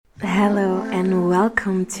Hello and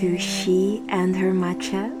welcome to She and Her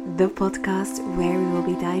Matcha, the podcast where we will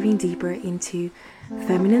be diving deeper into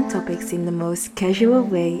feminine topics in the most casual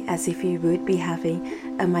way, as if we would be having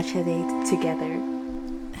a matcha date together.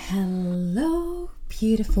 Hello,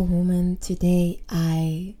 beautiful woman. Today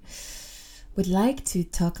I would like to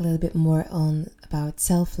talk a little bit more about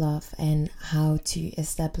self-love and how to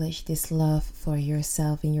establish this love for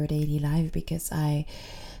yourself in your daily life, because I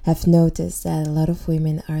have noticed that a lot of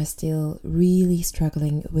women are still really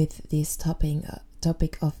struggling with this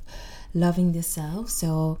topic of loving the self.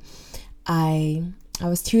 So I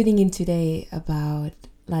was tuning in today about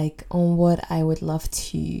on what I would love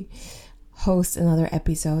to host another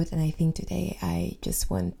episode, and I think today I just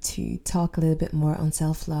want to talk a little bit more on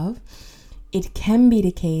self-love. It can be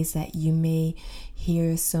the case that you may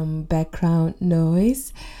hear some background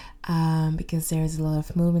noise because there's a lot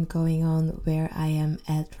of movement going on where I am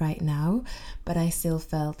at right now, but I still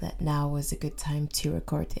felt that now was a good time to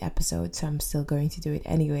record the episode, so I'm still going to do it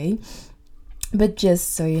anyway. But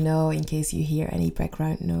just so you know, in case you hear any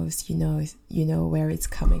background noise, you know where it's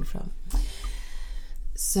coming from.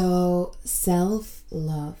 So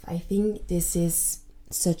self-love, I think this is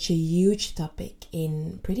such a huge topic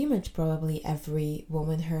in pretty much probably every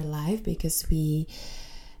woman her life, because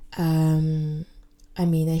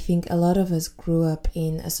I think a lot of us grew up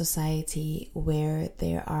in a society where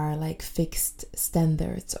there are fixed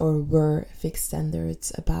standards, or were fixed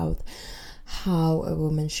standards about how a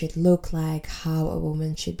woman should look like, how a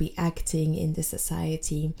woman should be acting in the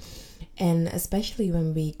society. And especially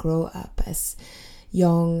when we grow up as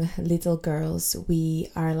young little girls, we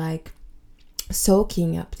are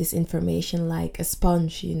soaking up this information like a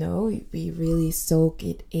sponge, we really soak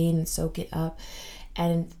it in, soak it up,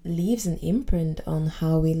 and it leaves an imprint on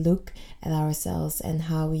how we look at ourselves and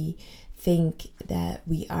how we think that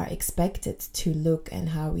we are expected to look and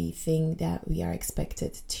how we think that we are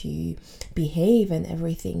expected to behave and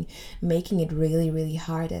everything, making it really, really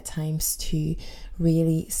hard at times to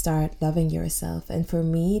really start loving yourself. And for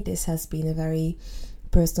me, this has been a very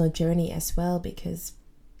personal journey as well, because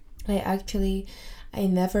I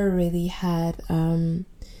never really had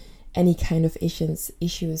any kind of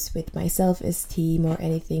issues with my self-esteem or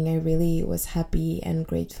anything. I really was happy and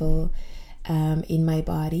grateful in my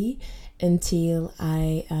body until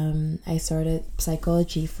I started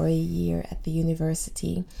psychology for a year at the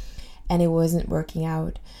university, and it wasn't working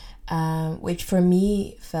out, which for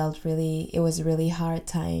me it was a really hard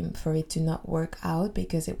time for it to not work out,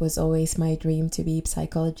 because it was always my dream to be a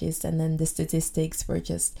psychologist, and then the statistics were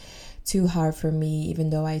just too hard for me, even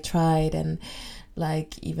though I tried and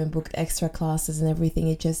even booked extra classes and everything.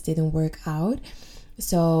 It just didn't work out.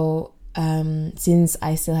 So since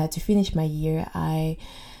I still had to finish my year, I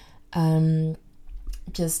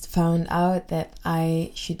just found out that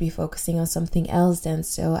I should be focusing on something else then.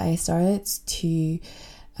 So I started to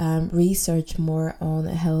research more on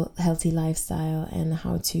a healthy lifestyle and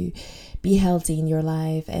how to be healthy in your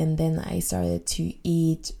life. And then I started to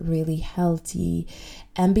eat really healthy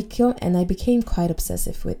and I became quite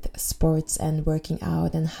obsessive with sports and working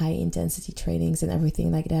out and high intensity trainings and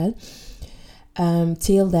everything like that,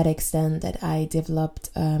 till that extent that I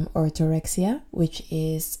developed orthorexia, which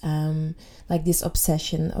is this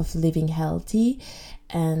obsession of living healthy,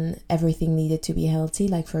 and everything needed to be healthy.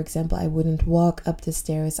 For example, I wouldn't walk up the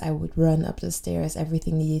stairs, I would run up the stairs.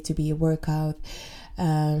 Everything needed to be a workout.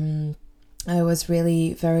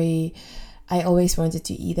 I always wanted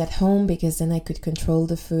to eat at home, because then I could control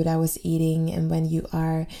the food I was eating. And when you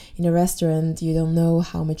are in a restaurant, you don't know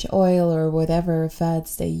how much oil or whatever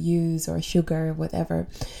fats they use, or sugar, whatever.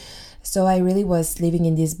 So I really was living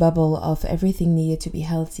in this bubble of everything needed to be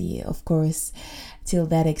healthy, of course, till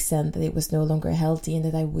that extent that it was no longer healthy, and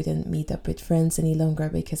that I wouldn't meet up with friends any longer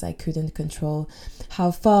because I couldn't control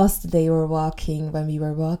how fast they were walking when we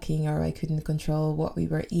were walking, or I couldn't control what we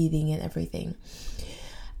were eating and everything.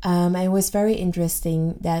 It was very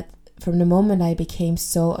interesting that from the moment I became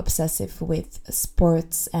so obsessive with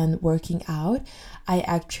sports and working out, I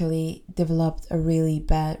actually developed a really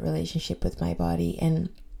bad relationship with my body, and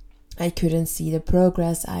I couldn't see the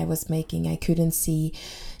progress I was making. I couldn't see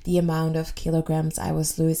the amount of kilograms I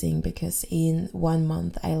was losing, because in 1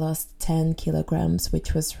 month I lost 10 kilograms,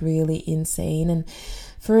 which was really insane. And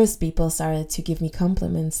first people started to give me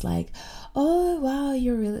compliments like, oh wow,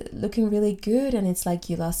 you're really looking really good, and it's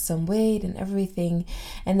you lost some weight and everything.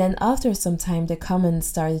 And then after some time the comments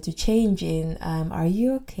started to change in are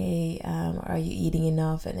you okay, are you eating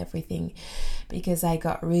enough and everything, because I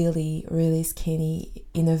got really, really skinny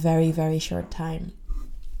in a very, very short time.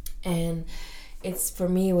 And for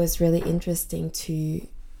me it was really interesting to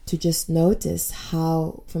to just notice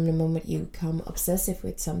how from the moment you become obsessive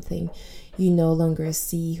with something, you no longer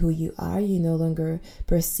see who you are, you no longer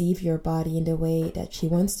perceive your body in the way that she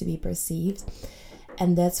wants to be perceived.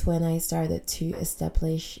 And that's when I started to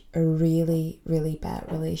establish a really, really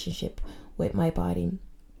bad relationship with my body.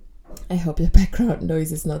 I hope the background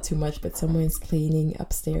noise is not too much, but someone's cleaning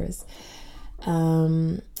upstairs.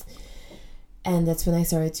 And that's when I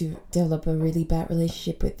started to develop a really bad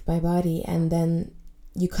relationship with my body. And then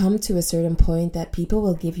you come to a certain point that people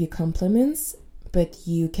will give you compliments, but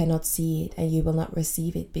you cannot see it and you will not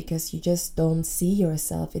receive it because you just don't see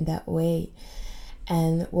yourself in that way.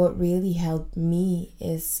 And what really helped me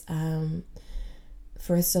is,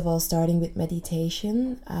 first of all, starting with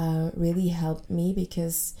meditation really helped me,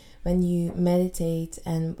 because when you meditate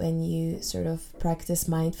and when you sort of practice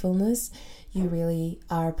mindfulness, you really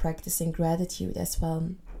are practicing gratitude as well.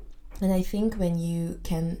 And I think when you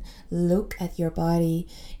can look at your body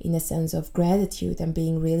in a sense of gratitude and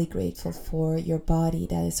being really grateful for your body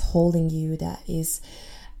that is holding you, that is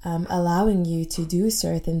allowing you to do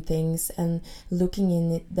certain things, and looking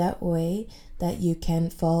in it that way, that you can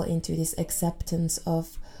fall into this acceptance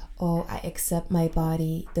of, oh, I accept my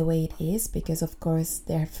body the way it is, because of course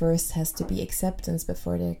there first has to be acceptance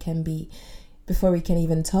before we can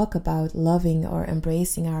even talk about loving or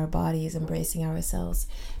embracing our bodies, embracing ourselves,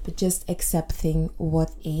 but just accepting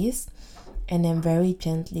what is. And then very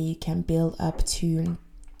gently you can build up to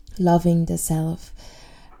loving the self.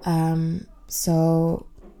 So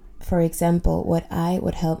for example, what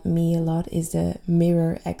helped me a lot is the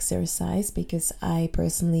mirror exercise, because I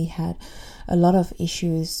personally had a lot of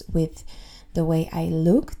issues with the way I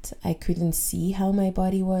looked. I couldn't see how my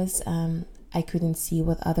body was. I couldn't see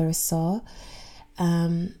what others saw.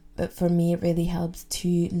 But for me, it really helped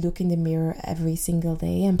to look in the mirror every single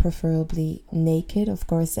day, and preferably naked. Of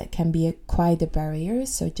course, that can be quite a barrier,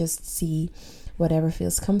 so just see whatever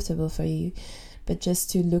feels comfortable for you. But just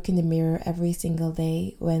to look in the mirror every single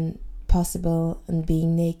day when possible, and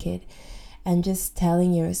being naked, and just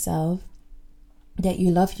telling yourself that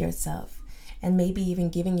you love yourself, and maybe even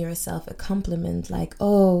giving yourself a compliment like,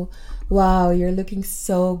 oh, wow, you're looking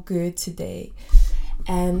so good today.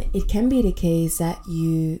 And it can be the case that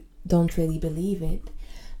you don't really believe it,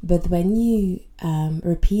 but when you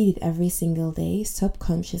repeat it every single day,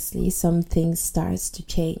 subconsciously, something starts to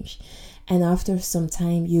change. And after some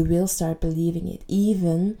time, you will start believing it,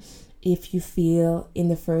 even if you feel in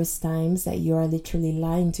the first times that you are literally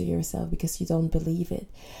lying to yourself because you don't believe it.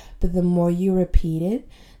 But the more you repeat it,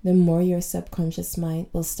 the more your subconscious mind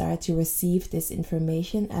will start to receive this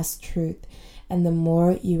information as truth. And the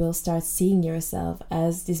more you will start seeing yourself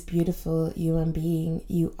as this beautiful human being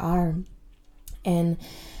you are. And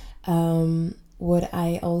what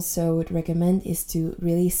I also would recommend is to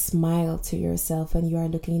really smile to yourself when you are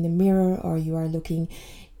looking in the mirror, or you are looking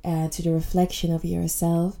to the reflection of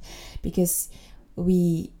yourself, because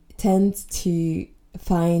we tend to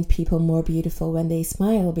find people more beautiful when they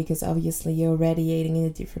smile, because obviously you're radiating in a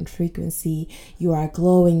different frequency, you are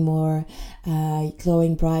glowing more,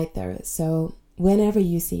 glowing brighter. So whenever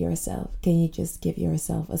you see yourself, can you just give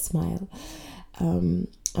yourself a smile?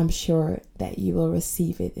 I'm sure that you will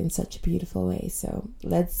receive it in such a beautiful way. So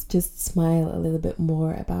let's just smile a little bit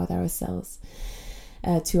more about ourselves,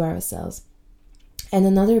 to ourselves. And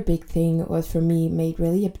another big thing, what for me made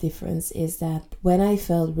really a difference, is that when I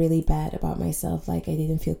felt really bad about myself, like I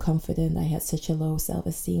didn't feel confident, I had such a low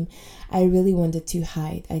self-esteem, I really wanted to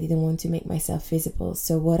hide. I didn't want to make myself visible.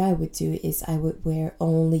 So what I would do is I would wear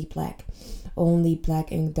only black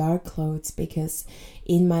and dark clothes, because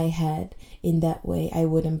in my head, in that way, I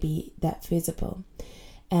wouldn't be that visible.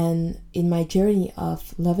 And in my journey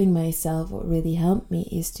of loving myself, what really helped me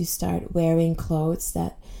is to start wearing clothes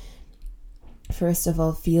that, first of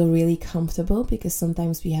all, feel really comfortable, because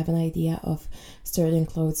sometimes we have an idea of certain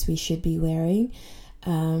clothes we should be wearing.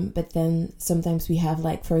 But then sometimes we have,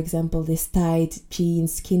 like, for example, this tight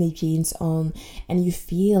jeans, skinny jeans on, and you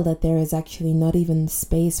feel that there is actually not even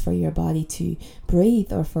space for your body to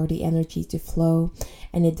breathe or for the energy to flow,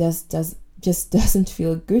 and it just doesn't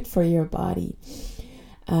feel good for your body.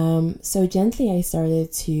 So gently I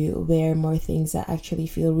started to wear more things that actually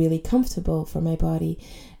feel really comfortable for my body,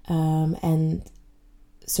 and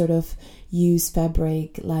sort of use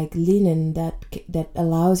fabric like linen that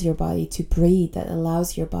allows your body to breathe, that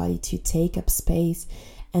allows your body to take up space,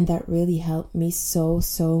 and that really helped me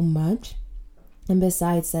so much. And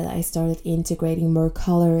besides that, I started integrating more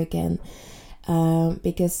color again,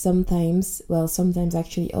 because sometimes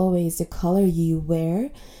actually always, the color you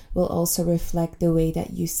wear will also reflect the way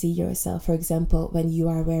that you see yourself. For example, when you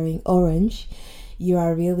are wearing orange, you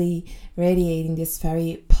are really radiating this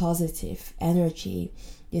very positive energy.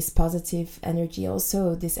 This positive energy,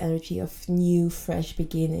 also this energy of new, fresh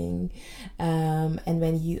beginning. And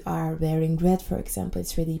when you are wearing red, for example,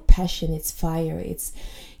 it's really passion, it's fire,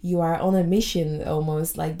 you are on a mission,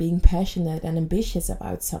 almost like being passionate and ambitious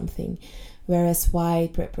about something. Whereas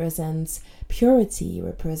white represents purity,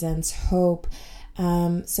 represents hope.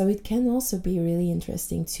 So it can also be really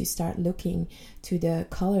interesting to start looking to the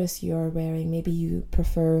colors you are wearing. Maybe you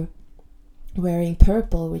prefer wearing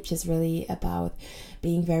purple, which is really about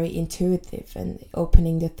being very intuitive and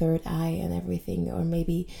opening the third eye and everything. Or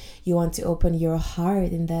maybe you want to open your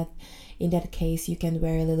heart. In that case, you can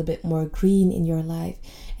wear a little bit more green in your life,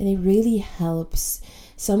 and it really helps.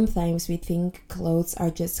 Sometimes we think clothes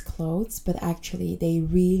are just clothes, but actually they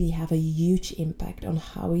really have a huge impact on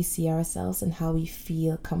how we see ourselves and how we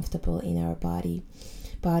feel comfortable in our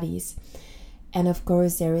bodies. And of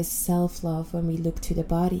course, there is self-love when we look to the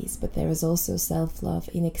bodies, but there is also self-love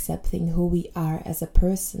in accepting who we are as a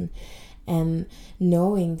person, and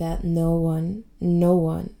knowing that no one,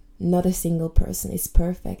 not a single person is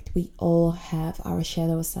perfect. We all have our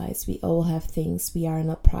shadow sides. We all have things we are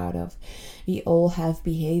not proud of. We all have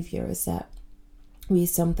behaviors that we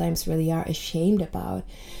sometimes really are ashamed about.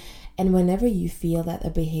 And whenever you feel that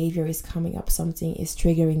a behavior is coming up, something is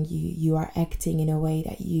triggering you, you are acting in a way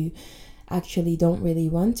that you actually don't really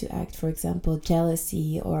want to act, for example,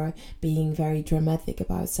 jealousy or being very dramatic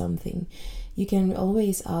about something, you can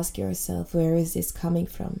always ask yourself, where is this coming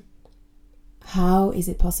from? How is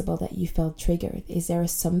it possible that you felt triggered? Is there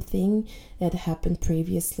something that happened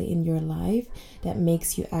previously in your life that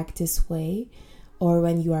makes you act this way? Or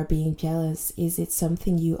when you are being jealous, is it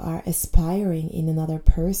something you are aspiring in another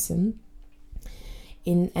person?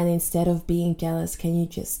 And instead of being jealous, can you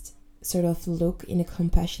just sort of look in a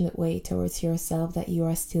compassionate way towards yourself, that you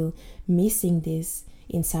are still missing this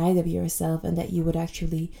inside of yourself, and that you would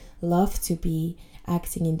actually love to be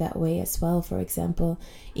acting in that way as well. For example,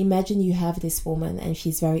 imagine you have this woman and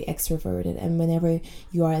she's very extroverted, and whenever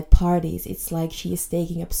you are at parties, it's like she is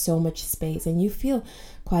taking up so much space, and you feel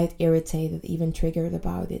quite irritated, even triggered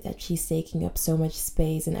about it, that she's taking up so much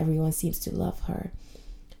space and everyone seems to love her.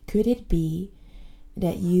 Could it be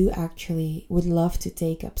that you actually would love to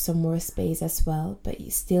take up some more space as well, but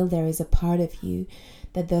still there is a part of you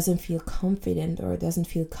that doesn't feel confident or doesn't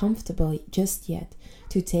feel comfortable just yet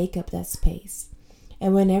to take up that space?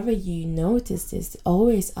 And whenever you notice this,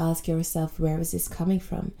 always ask yourself, where is this coming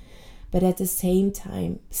from? But at the same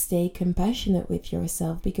time, stay compassionate with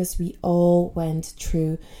yourself, because we all went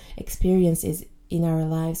through experiences in our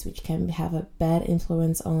lives which can have a bad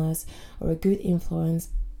influence on us or a good influence.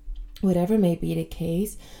 Whatever may be the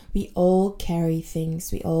case, we all carry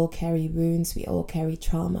things, we all carry wounds, we all carry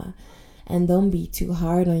trauma. And don't be too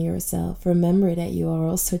hard on yourself. Remember that you are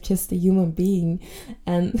also just a human being,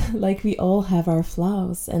 and like we all have our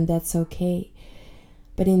flaws, and that's okay.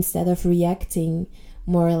 But instead of reacting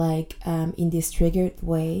more like in this triggered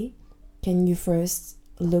way, can you first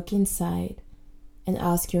look inside and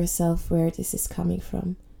ask yourself where this is coming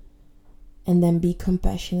from? And then be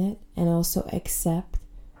compassionate and also accept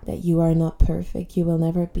that you are not perfect. You will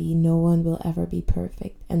never be. No one will ever be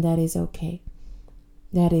perfect. And that is okay.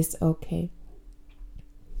 That is okay.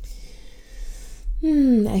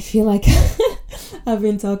 I feel like I've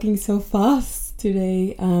been talking so fast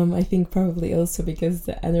today. I think probably also because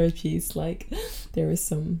the energy is like, there is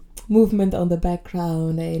some movement on the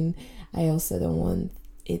background, and I also don't want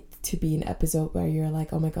it to be an episode where you're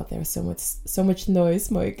like, oh my god, there's so much noise,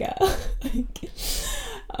 Moika.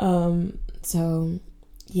 So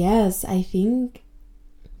yes, I think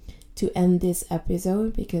to end this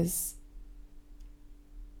episode, because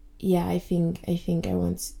I think I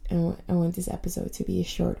want this episode to be a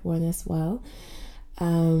short one as well.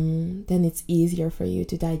 Then it's easier for you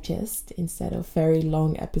to digest instead of very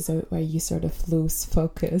long episode where you sort of lose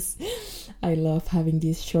focus. I love having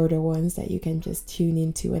these shorter ones that you can just tune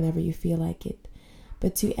into whenever you feel like it.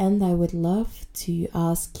 But to end, I would love to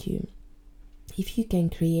ask you if you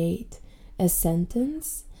can create a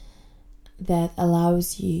sentence that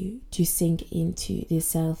allows you to sink into this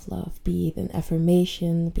self-love, be it an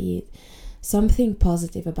affirmation, be it something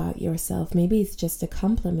positive about yourself. Maybe it's just a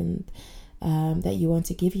compliment that you want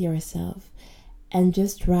to give yourself, and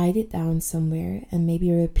just write it down somewhere and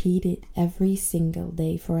maybe repeat it every single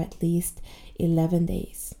day for at least 11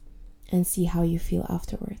 days and see how you feel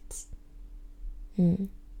afterwards.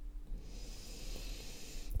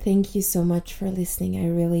 Thank you so much for listening. I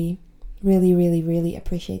really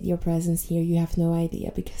appreciate your presence here. You have no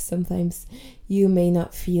idea, because sometimes you may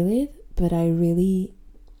not feel it, but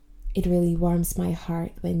it really warms my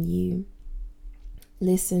heart when you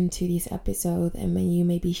listen to this episode and when you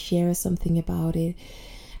maybe share something about it,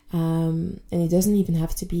 and it doesn't even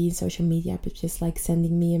have to be in social media, but just like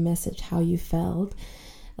sending me a message how you felt,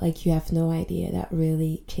 like you have no idea, that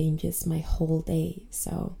really changes my whole day.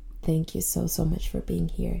 So thank you so much for being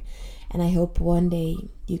here, and I hope one day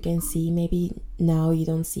you can see. Maybe now you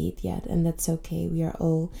don't see it yet, and that's okay. We are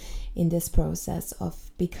all in this process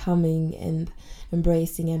of becoming and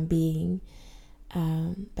embracing and being,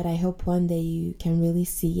 but I hope one day you can really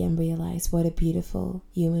see and realize what a beautiful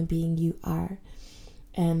human being you are,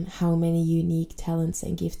 and how many unique talents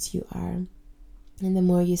and gifts you are. And the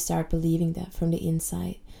more you start believing that from the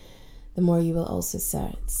inside, the more you will also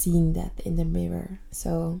start seeing that in the mirror.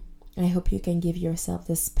 So I hope you can give yourself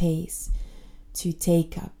the space to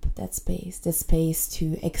take up that space, the space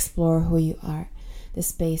to explore who you are, the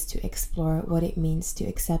space to explore what it means to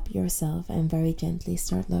accept yourself and very gently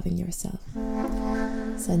start loving yourself.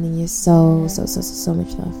 Sending you so much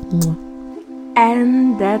love. Mwah.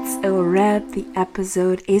 And that's a wrap. The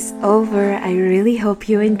episode is over. I really hope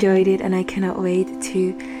you enjoyed it, and I cannot wait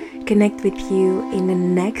to connect with you in the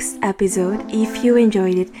next episode. If you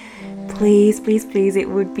enjoyed it, please, it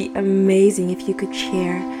would be amazing if you could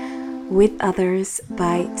share with others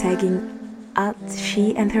by tagging at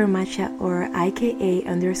she and her matcha or IKA_UWA.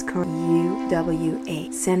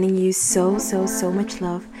 Sending you so much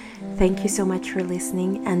love. Thank you so much for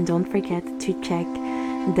listening, and don't forget to check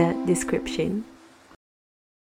the description.